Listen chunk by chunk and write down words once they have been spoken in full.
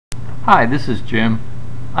Hi, this is Jim.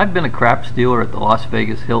 I've been a craps dealer at the Las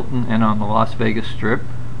Vegas Hilton and on the Las Vegas Strip.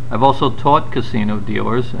 I've also taught casino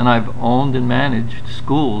dealers, and I've owned and managed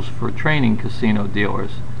schools for training casino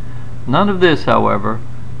dealers. None of this, however,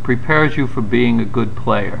 prepares you for being a good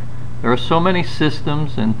player. There are so many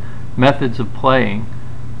systems and methods of playing,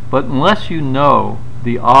 but unless you know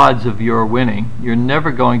the odds of your winning, you're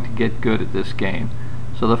never going to get good at this game.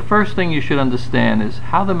 So the first thing you should understand is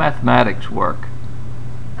how the mathematics work.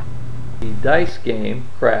 The dice game,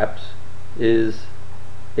 craps, is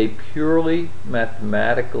a purely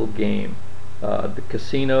mathematical game. The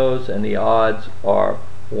casinos and the odds are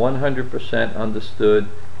 100% understood.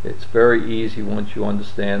 It's very easy once you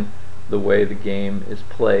understand the way the game is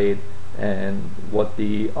played and what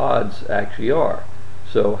the odds actually are.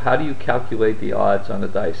 So how do you calculate the odds on a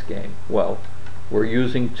dice game? Well, we're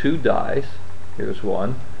using two dice. Here's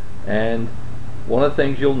one, and one of the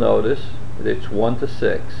things you'll notice is it's 1 to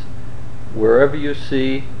 6. Wherever you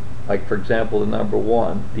see, like for example the number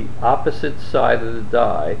 1, the opposite side of the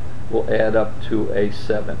die will add up to a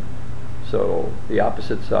 7. So the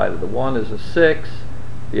opposite side of the 1 is a 6,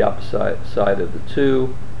 the opposite side of the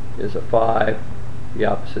 2 is a 5, the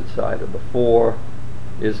opposite side of the 4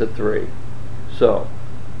 is a 3. So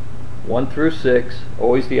 1 through 6,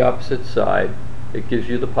 always the opposite side. It gives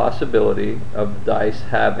you the possibility of the dice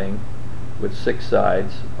having, with 6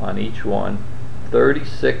 sides on each one,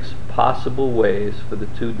 36 possible ways for the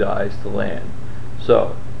two dice to land.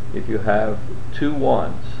 So if you have 2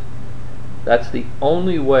 1s, that's the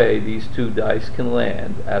only way these two dice can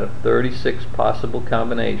land out of 36 possible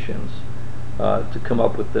combinations to come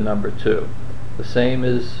up with the number 2. The same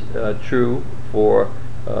is true for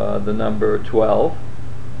the number 12.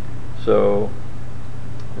 So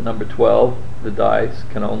the number 12, the dice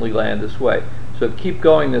can only land this way. So if you keep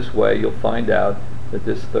going this way, you'll find out that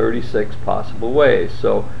there's 36 possible ways.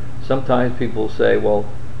 So sometimes people say, well,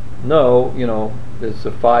 no, you know, there's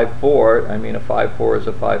a 5-4. I mean, a 5-4 is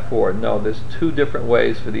a 5-4. No, there's 2 different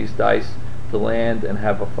ways for these dice to land and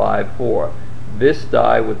have a 5-4. This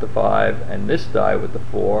die with the 5 and this die with the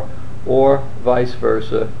 4, or vice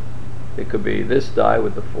versa. It could be this die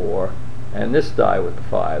with the 4 and this die with the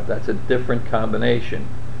 5. That's a different combination.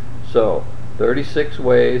 So 36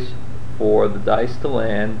 ways for the dice to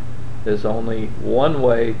land. There's only one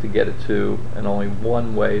way to get a 2 and only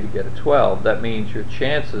one way to get a 12. That means your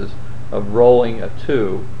chances of rolling a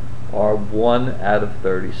 2 are 1 out of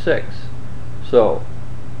 36. So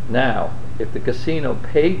now if the casino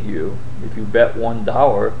paid you, if you bet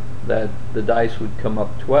 $1 that the dice would come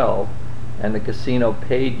up 12 and the casino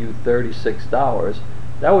paid you $36,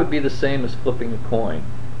 that would be the same as flipping a coin,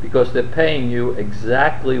 because they're paying you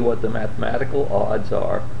exactly what the mathematical odds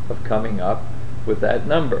are of coming up with that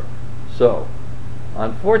number. So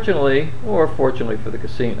unfortunately, or fortunately for the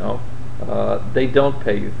casino, they don't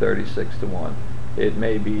pay you 36 to 1. It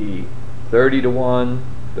may be 30 to 1,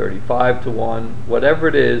 35 to 1, whatever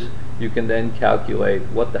it is. You can then calculate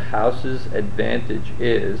what the house's advantage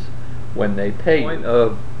is when they pay you. The point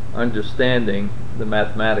of understanding the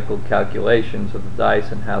mathematical calculations of the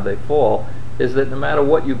dice and how they fall is that no matter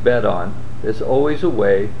what you bet on, there's always a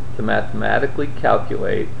way to mathematically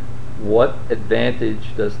calculate what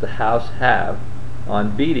advantage does the house have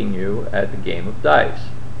on beating you at the game of dice.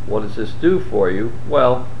 What does this do for you?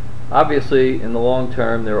 Well, obviously in the long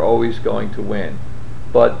term they're always going to win,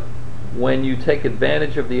 but when you take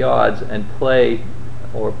advantage of the odds and play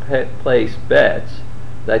or place bets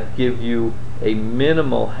that give you a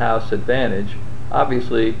minimal house advantage,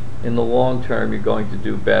 obviously in the long term you're going to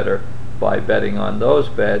do better by betting on those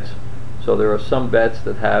bets. So there are some bets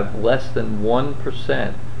that have less than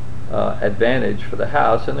 1% advantage for the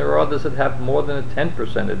house, and there are others that have more than a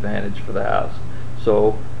 10% advantage for the house.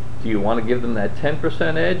 So do you want to give them that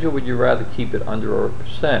 10% edge, or would you rather keep it under a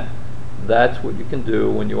percent? That's what you can do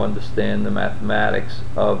when you understand the mathematics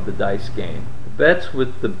of the dice game. The bets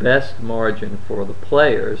with the best margin for the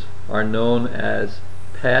players are known as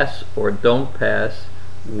pass or don't pass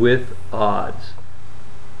with odds.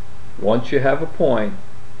 Once you have a point,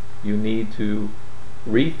 you need to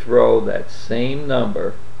rethrow that same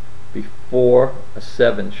number before a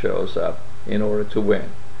 7 shows up in order to win.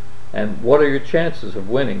 And what are your chances of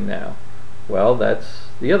winning now? Well, that's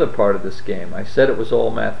the other part of this game. I said it was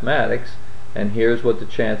all mathematics, and here's what the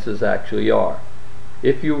chances actually are.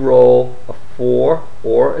 If you roll a 4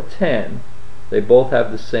 or a 10, they both have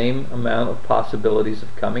the same amount of possibilities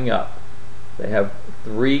of coming up. They have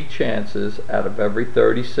 3 chances out of every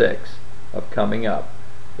 36 of coming up.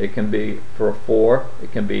 It can be, for a 4,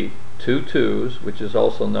 it can be 2 2s, which is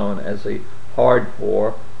also known as a hard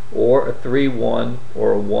 4, or a 3 1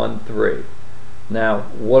 or a 1 3. Now,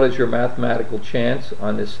 what is your mathematical chance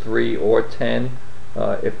on this 3 or 10?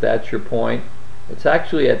 If that's your point, it's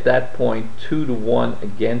actually at that point 2 to 1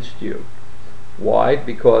 against you. Why?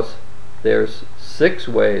 Because there's 6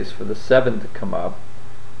 ways for the 7 to come up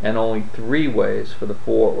and only 3 ways for the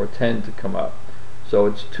 4 or 10 to come up. So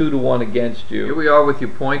it's 2 to 1 against you. Here we are with your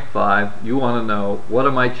 0.5. You want to know, what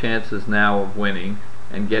are my chances now of winning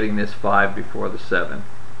and getting this 5 before the 7?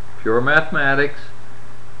 Pure mathematics,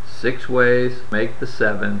 6 ways to make the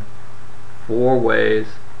 7, 4 ways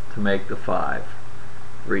to make the 5.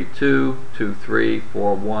 3, 2, 2, 3,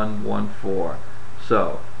 4, 1, 1, 4.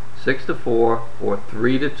 So 6 to 4 or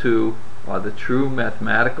 3 to 2 are the true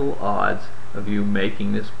mathematical odds of you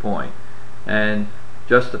making this point. And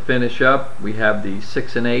just to finish up, we have the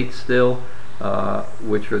 6 and 8 still,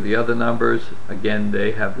 which are the other numbers. Again,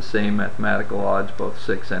 they have the same mathematical odds, both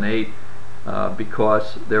 6 and 8,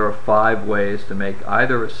 because there are 5 ways to make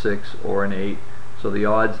either a 6 or an 8. So the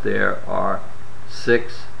odds there are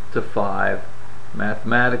 6 to 5.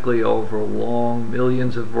 Mathematically, over long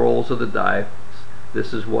millions of rolls of the dice,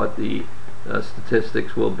 this is what the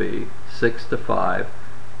statistics will be: 6 to 5.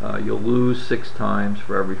 You'll lose 6 times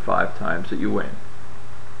for every 5 times that you win.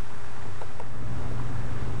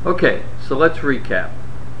 Okay, so let's recap.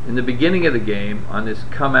 In the beginning of the game, on this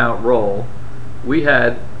come out roll, we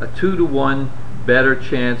had a 2 to 1 better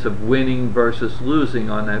chance of winning versus losing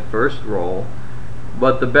on that first roll,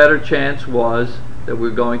 but the better chance was that we're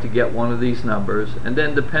going to get one of these numbers, and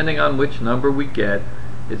then depending on which number we get,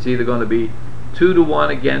 it's either going to be 2 to 1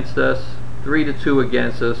 against us, 3 to 2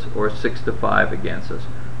 against us, or 6 to 5 against us.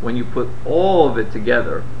 When you put all of it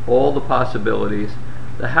together, all the possibilities,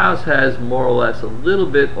 the house has more or less a little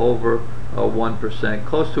bit over 1%,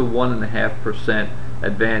 close to 1.5%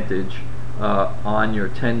 advantage on your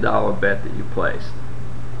 $10 bet that you placed.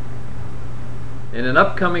 In an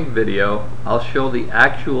upcoming video, I'll show the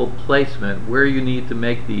actual placement where you need to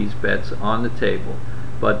make these bets on the table.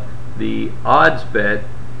 But the odds bet,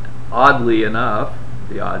 oddly enough,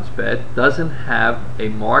 the odds bet doesn't have a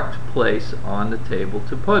marked place on the table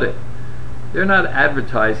to put it. They're not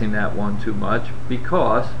advertising that one too much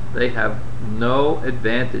because they have no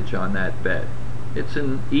advantage on that bet. It's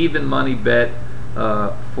an even money bet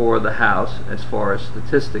for the house as far as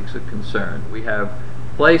statistics are concerned. We have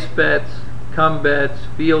place bets, come bets,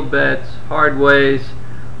 field bets, hard ways,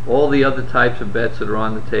 all the other types of bets that are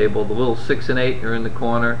on the table. The little 6 and 8 are in the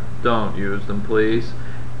corner. Don't use them, please.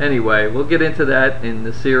 Anyway, we'll get into that in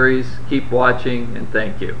the series. Keep watching, and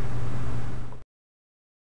thank you.